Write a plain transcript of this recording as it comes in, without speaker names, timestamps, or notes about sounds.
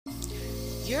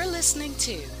You're listening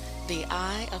to The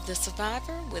Eye of the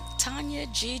Survivor with Tanya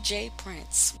G.J.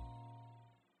 Prince.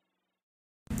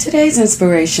 Today's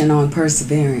inspiration on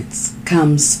perseverance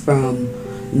comes from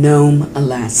Nome,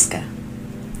 Alaska.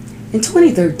 In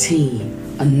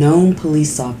 2013, a Nome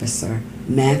police officer,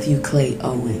 Matthew Clay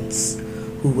Owens,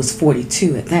 who was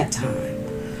 42 at that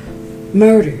time,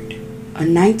 murdered a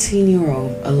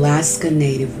 19-year-old Alaska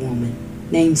Native woman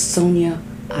named Sonya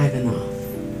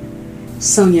Ivanoff.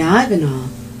 Sonya Ivanoff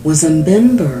was a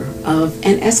member of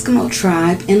an Eskimo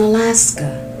tribe in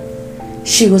Alaska.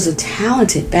 She was a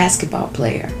talented basketball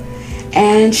player,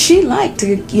 and she liked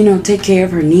to, take care of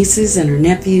her nieces and her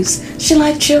nephews. She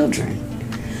liked children.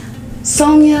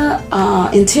 Sonya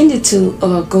intended to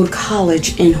go to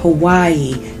college in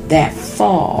Hawaii that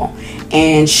fall,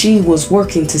 and she was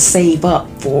working to save up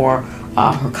for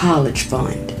her college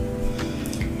fund.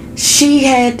 She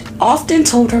had often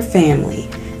told her family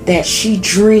that she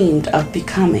dreamed of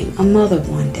becoming a mother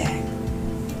one day.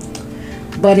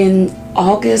 But on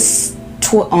August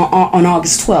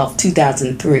 12,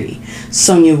 2003,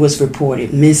 Sonya was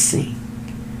reported missing.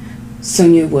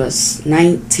 Sonya was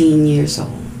 19 years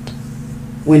old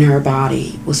when her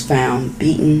body was found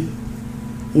beaten,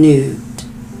 nude,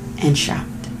 and shot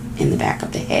in the back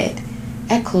of the head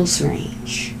at close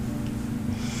range.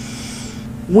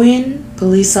 When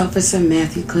police officer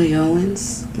Matthew Clay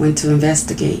Owens went to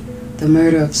investigate the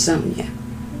murder of Sonya,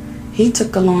 he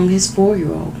took along his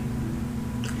 4-year-old,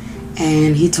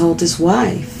 and he told his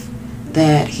wife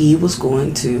that he was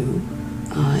going to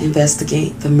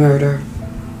investigate the murder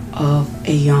of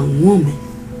a young woman.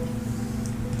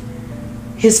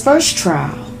 His first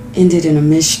trial ended in a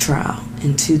mistrial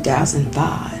in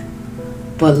 2005,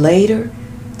 but later,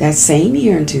 that same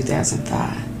year in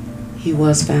 2005, he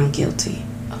was found guilty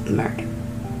of murder.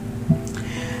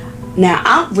 Now,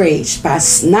 outraged by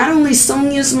not only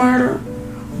Sonya's murder,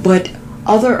 but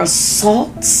other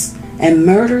assaults and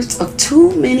murders of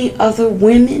too many other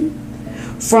women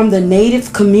from the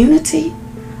Native community,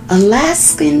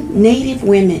 Alaskan Native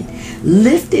women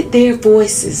lifted their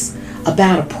voices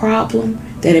about a problem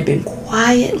that had been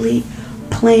quietly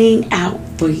playing out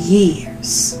for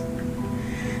years.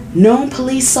 Known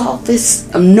police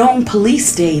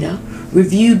data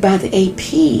reviewed by the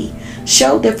AP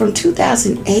showed that from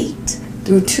 2008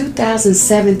 through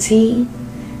 2017,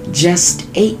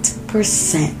 just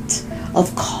 8%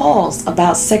 of calls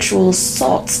about sexual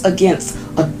assaults against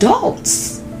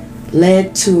adults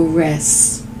led to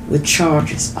arrests with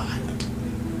charges filed.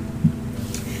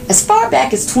 As far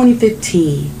back as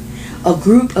 2015, a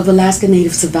group of Alaska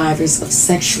Native survivors of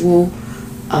sexual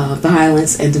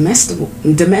violence and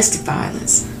domestic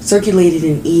violence circulated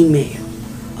an email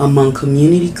among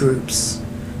community groups,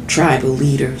 tribal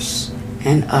leaders,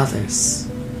 and others,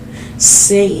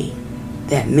 saying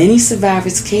that many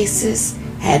survivors' cases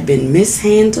had been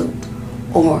mishandled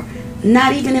or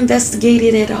not even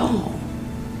investigated at all.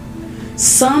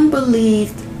 Some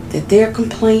believed that their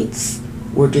complaints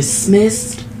were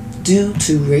dismissed due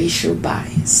to racial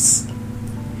bias.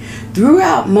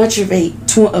 Throughout much of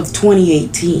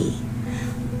 2018,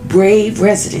 brave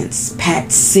residents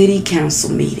packed city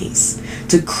council meetings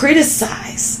to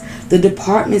criticize the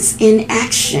department's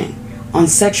inaction on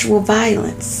sexual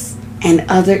violence and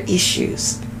other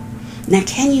issues. Now,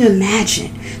 can you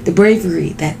imagine the bravery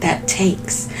that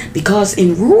takes? Because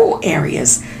in rural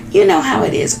areas, you know how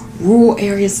it is. Rural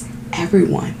areas,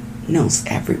 everyone knows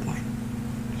everyone.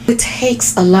 It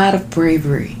takes a lot of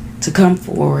bravery to come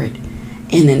forward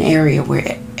in an area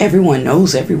where everyone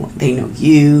knows everyone. They know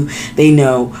you, they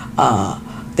know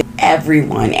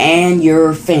everyone and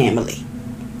your family.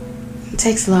 It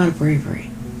takes a lot of bravery.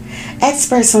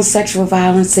 Experts on sexual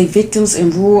violence say victims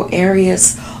in rural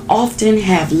areas often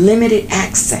have limited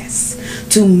access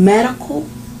to medical,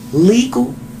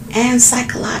 legal, and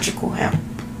psychological help.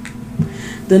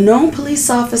 The known police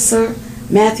officer,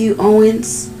 Matthew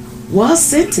Owens, was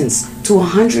sentenced to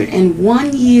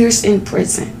 101 years in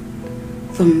prison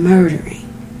for murdering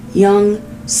young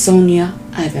Sonya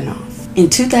Ivanoff. In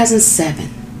 2007,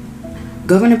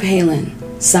 Governor Palin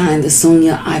signed the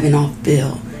Sonya Ivanoff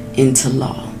bill into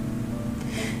law.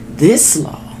 This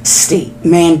law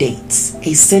mandates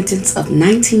a sentence of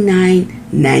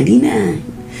 99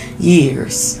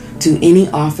 years to any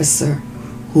officer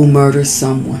who murders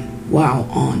someone while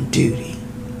on duty.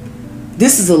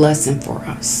 This is a lesson for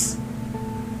us.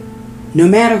 No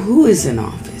matter who is in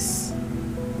office,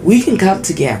 we can come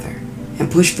together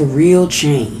and push for real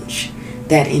change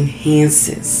that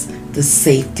enhances the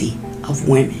safety of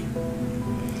women.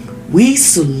 We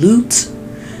salute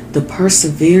the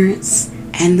perseverance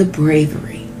and the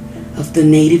bravery of the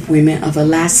Native women of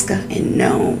Alaska and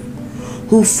Nome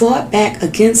who fought back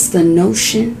against the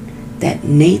notion that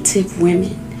Native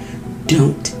women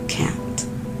don't count.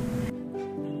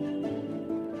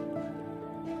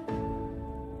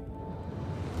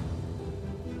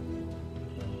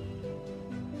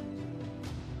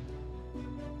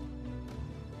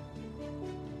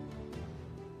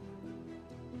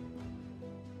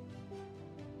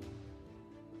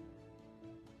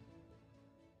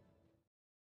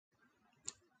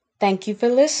 Thank you for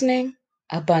listening.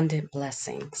 Abundant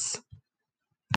blessings.